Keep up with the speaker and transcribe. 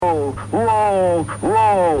whoa, whoa,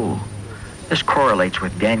 whoa. This correlates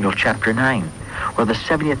with Daniel chapter 9, where the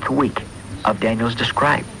 70th week of Daniel is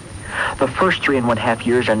described. The first 3.5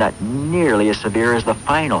 years are not nearly as severe as the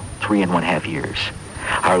final 3.5 years.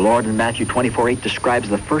 Our Lord in Matthew 24:8 describes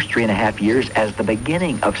the first 3.5 years as the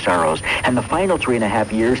beginning of sorrows, and the final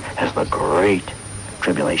 3.5 years as the great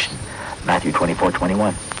tribulation. Matthew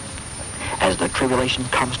 24:21. As the tribulation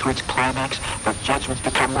comes to its climax, the judgments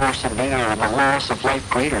become more severe and the loss of life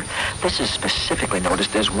greater. This is specifically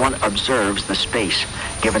noticed as one observes the space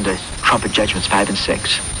given to trumpet judgments 5 and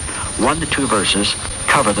 6. 1 to 2 verses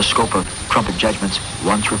cover the scope of trumpet judgments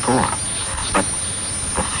 1 through 4. But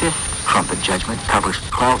the 5th trumpet judgment covers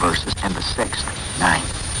 12 verses and the 6th 9.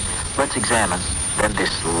 Let's examine then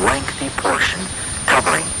this lengthy portion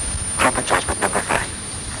covering trumpet judgment number 5.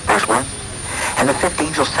 Verse 1. And the 5th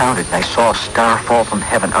angel sounded, and I saw a star fall from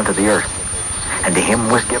heaven unto the earth, and to him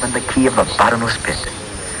was given the key of the bottomless pit.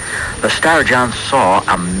 The star John saw,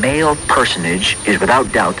 a male personage, is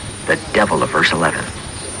without doubt the devil of verse 11.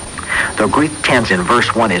 The Greek tense in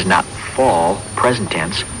verse 1 is not fall, present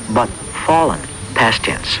tense, but fallen, past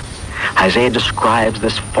tense. Isaiah describes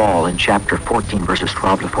this fall in chapter 14, verses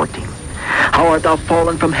 12 to 14. How art thou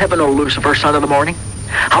fallen from heaven, O Lucifer, son of the morning?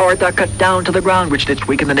 How art thou cut down to the ground, which didst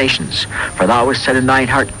weaken the nations? For thou hast said in thine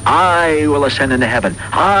heart, I will ascend into heaven.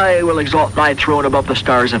 I will exalt my throne above the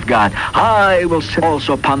stars of God. I will sit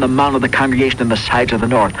also upon the mount of the congregation in the sides of the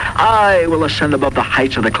north. I will ascend above the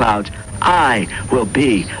heights of the clouds. I will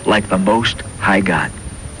be like the Most High God.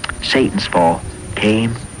 Satan's fall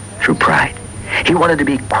came through pride. He wanted to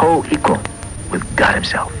be co-equal with God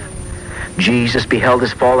himself. Jesus beheld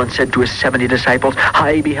his fall and said to his 70 disciples,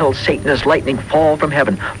 I beheld Satan as lightning fall from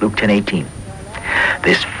heaven. Luke 10:18.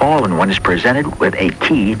 This fallen one is presented with a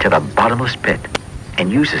key to the bottomless pit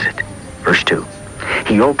and uses it. Verse 2.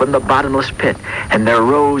 He opened the bottomless pit, and there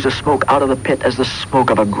rose a smoke out of the pit as the smoke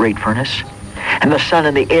of a great furnace. And the sun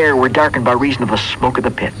and the air were darkened by reason of the smoke of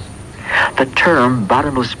the pit. The term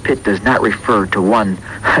bottomless pit does not refer to one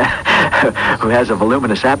who has a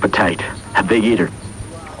voluminous appetite, a big eater.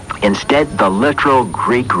 Instead, the literal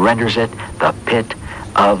Greek renders it the pit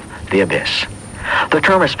of the abyss. The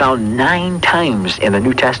term is found 9 times in the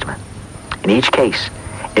New Testament. In each case,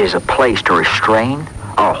 it is a place to restrain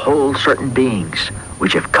or hold certain beings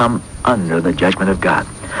which have come under the judgment of God.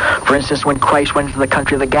 For instance, when Christ went into the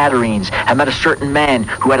country of the Gadarenes and met a certain man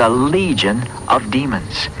who had a legion of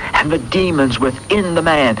demons, and the demons within the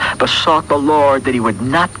man besought the Lord that he would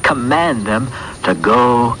not command them to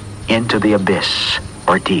go into the abyss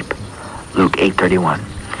or deep. Luke 8:31.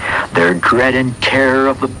 Their dread and terror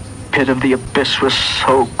of the pit of the abyss was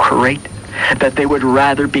so great that they would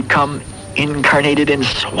rather become incarnated in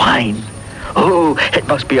swine. Oh, it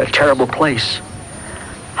must be a terrible place.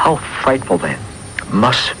 How frightful then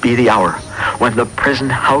must be the hour when the prison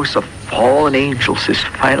house of fallen angels is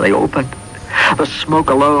finally opened. The smoke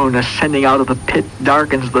alone ascending out of the pit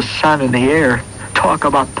darkens the sun and the air. Talk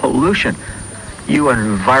about pollution. You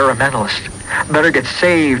environmentalist, better get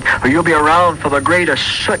saved or you'll be around for the greatest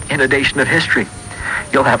soot inundation of history.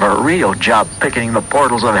 You'll have a real job picketing the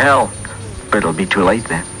portals of hell, but it'll be too late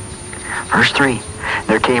then. Verse 3,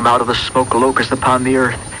 there came out of the smoke locusts upon the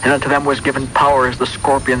earth, and unto them was given power as the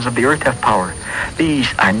scorpions of the earth have power. These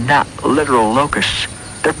are not literal locusts.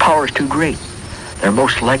 Their power is too great. They're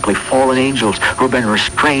most likely fallen angels who have been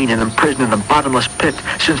restrained and imprisoned in the bottomless pit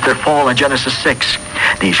since their fall in Genesis 6.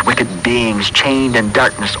 These wicked beings chained in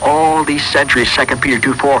darkness all these centuries, 2 Peter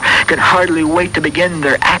 2:4, can hardly wait to begin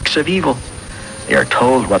their acts of evil. They are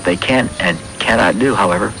told what they can and cannot do,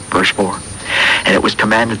 however, verse 4. And it was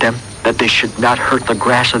commanded them that they should not hurt the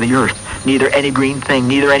grass of the earth, neither any green thing,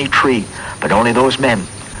 neither any tree, but only those men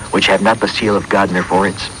which have not the seal of God in their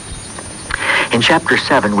foreheads. In chapter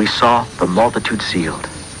 7, we saw the multitude sealed.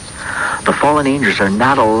 The fallen angels are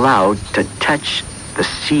not allowed to touch the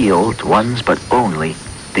sealed ones, but only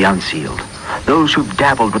the unsealed, those who've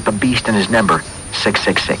dabbled with the beast and his number,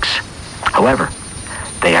 666. However,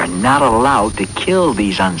 they are not allowed to kill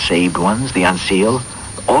these unsaved ones, the unsealed,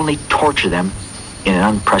 only torture them in an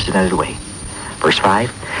unprecedented way. Verse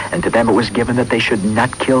 5, and to them it was given that they should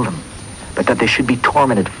not kill them, but that they should be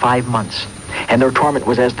tormented 5 months. And their torment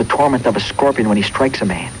was as the torment of a scorpion when he strikes a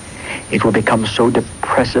man. It will become so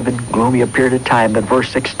depressive and gloomy a period of time that verse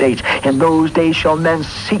 6 states, in those days shall men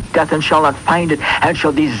seek death and shall not find it, and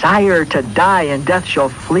shall desire to die, and death shall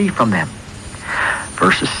flee from them.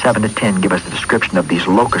 Verses 7 to 10 give us the description of these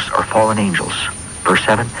locusts or fallen angels. Verse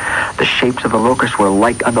 7, the shapes of the locusts were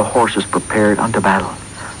like unto horses prepared unto battle.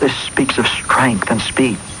 This speaks of strength and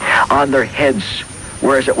speed. On their heads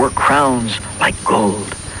were as it were crowns like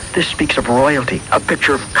gold. This speaks of royalty, a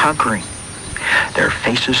picture of conquering. Their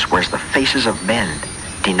faces were as the faces of men,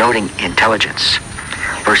 denoting intelligence.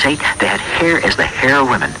 Verse 8, they had hair as the hair of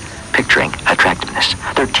women, picturing attractiveness.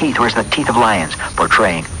 Their teeth were as the teeth of lions,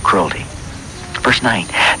 portraying cruelty. Verse 9,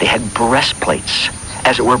 they had breastplates,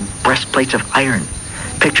 as it were breastplates of iron,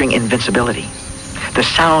 picturing invincibility. The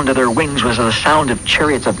sound of their wings was the sound of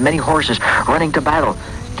chariots of many horses running to battle,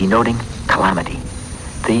 denoting calamity.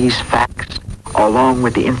 These facts, along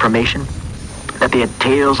with the information that they had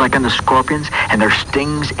tails like unto scorpions, and their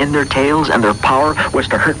stings in their tails, and their power was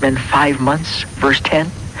to hurt men 5 months, verse 10,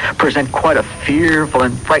 present quite a fearful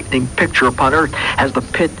and frightening picture upon earth as the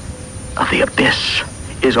pit of the abyss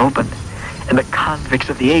is opened, and the convicts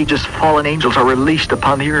of the ages, fallen angels, are released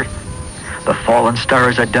upon the earth. The fallen star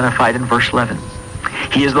is identified in verse 11.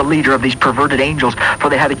 He is the leader of these perverted angels, for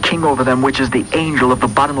they had a king over them, which is the angel of the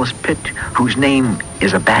bottomless pit, whose name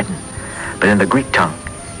is Abaddon, but in the Greek tongue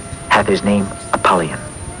hath his name Apollyon.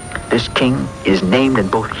 This king is named in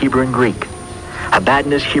both Hebrew and Greek.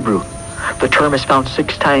 Abaddon is Hebrew. The term is found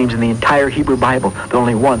 6 times in the entire Hebrew Bible, but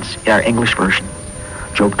only once in our English version.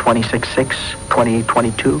 Job 26:6,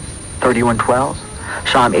 28:22, 31:12,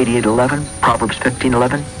 Psalm 88:11, Proverbs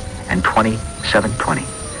 15:11, and 27:20.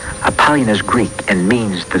 Apollyon is Greek and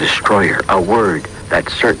means the destroyer, a word that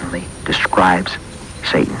certainly describes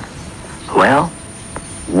Satan. Well,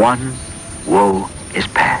 one woe is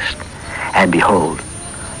past, and behold,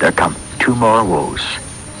 there come 2 more woes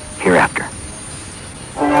hereafter.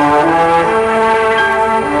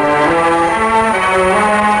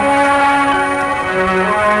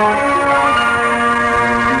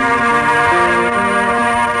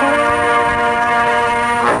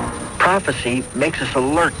 Prophecy makes us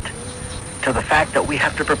alert to the fact that we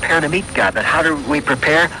have to prepare to meet God. And how do we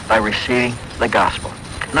prepare? By receiving the gospel.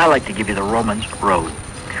 And I like to give you the Romans road.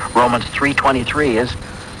 Romans 3:23 is,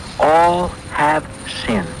 all have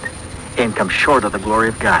sinned and come short of the glory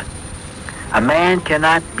of God. A man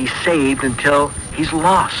cannot be saved until he's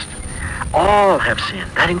lost. All have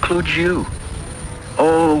sinned. That includes you.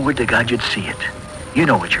 Oh, would to God you'd see it. You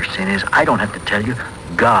know what your sin is. I don't have to tell you.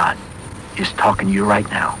 God is talking to you right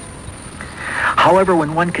now. However,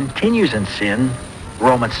 when one continues in sin,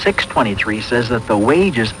 Romans 6:23 says that the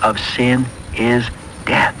wages of sin is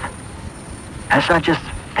death. That's not just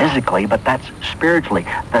physically, but that's spiritually.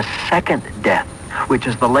 The second death, which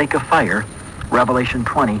is the lake of fire, Revelation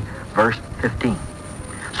 20, verse 15.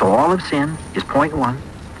 So all of sin is point 1.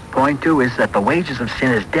 Point 2 is that the wages of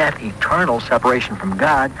sin is death, eternal separation from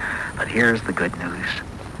God. But here's the good news.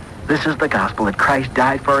 This is the gospel, that Christ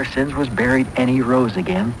died for our sins, was buried, and he rose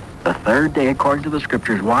again the 3rd day according to the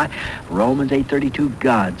scriptures. Why? Romans 8:32,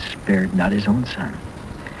 God spared not his own son.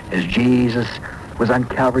 As Jesus was on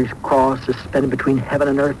Calvary's cross, suspended between heaven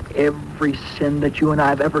and earth, every sin that you and I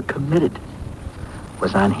have ever committed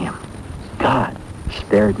was on him. God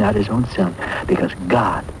spared not his own son, because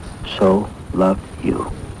God so loved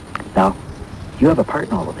you. Now, you have a part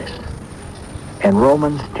in all of this. And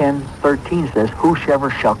Romans 10:13 says, whosoever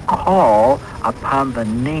shall call upon the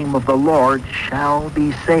name of the Lord shall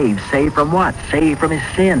be saved. Saved from what? Saved from his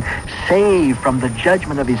sin. Saved from the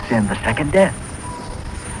judgment of his sin, the second death.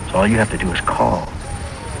 So all you have to do is call.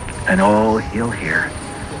 And oh, he'll hear.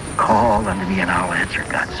 Call unto me and I'll answer,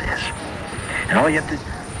 God says. And all you have to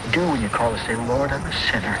do when you call is say, Lord, I'm a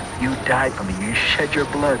sinner. You died for me. You shed your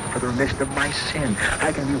blood for the remission of my sin.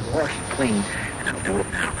 I can be washed clean. And I'll do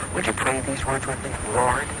it now. Would you pray these words with me?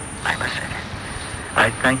 Lord, I'm a sinner. I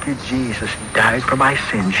thank you, Jesus died for my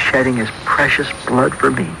sin, shedding his precious blood for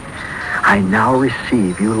me. I now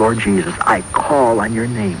receive you, Lord Jesus. I call on your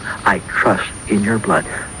name. I trust in your blood.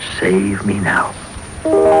 Save me now.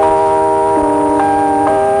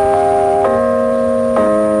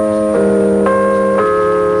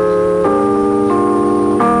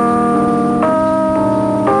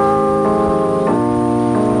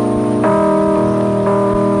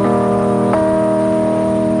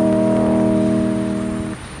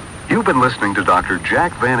 You've been listening to Dr.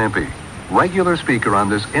 Jack Van Impe, regular speaker on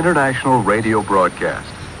this international radio broadcast.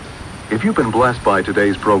 If you've been blessed by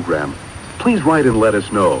today's program, please write and let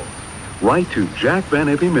us know. Write to Jack Van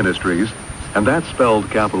Impe Ministries, and that's spelled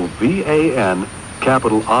capital V-A-N,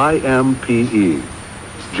 capital I-M-P-E.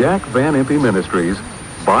 Jack Van Impe Ministries,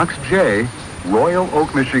 Box J, Royal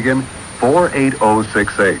Oak, Michigan,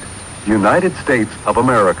 48068, United States of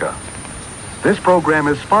America. This program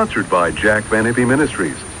is sponsored by Jack Van Impe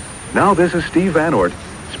Ministries. Now this is Steve Van Oort,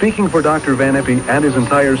 speaking for Dr. Van Impe and his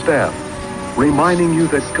entire staff, reminding you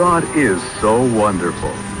that God is so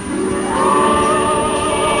wonderful.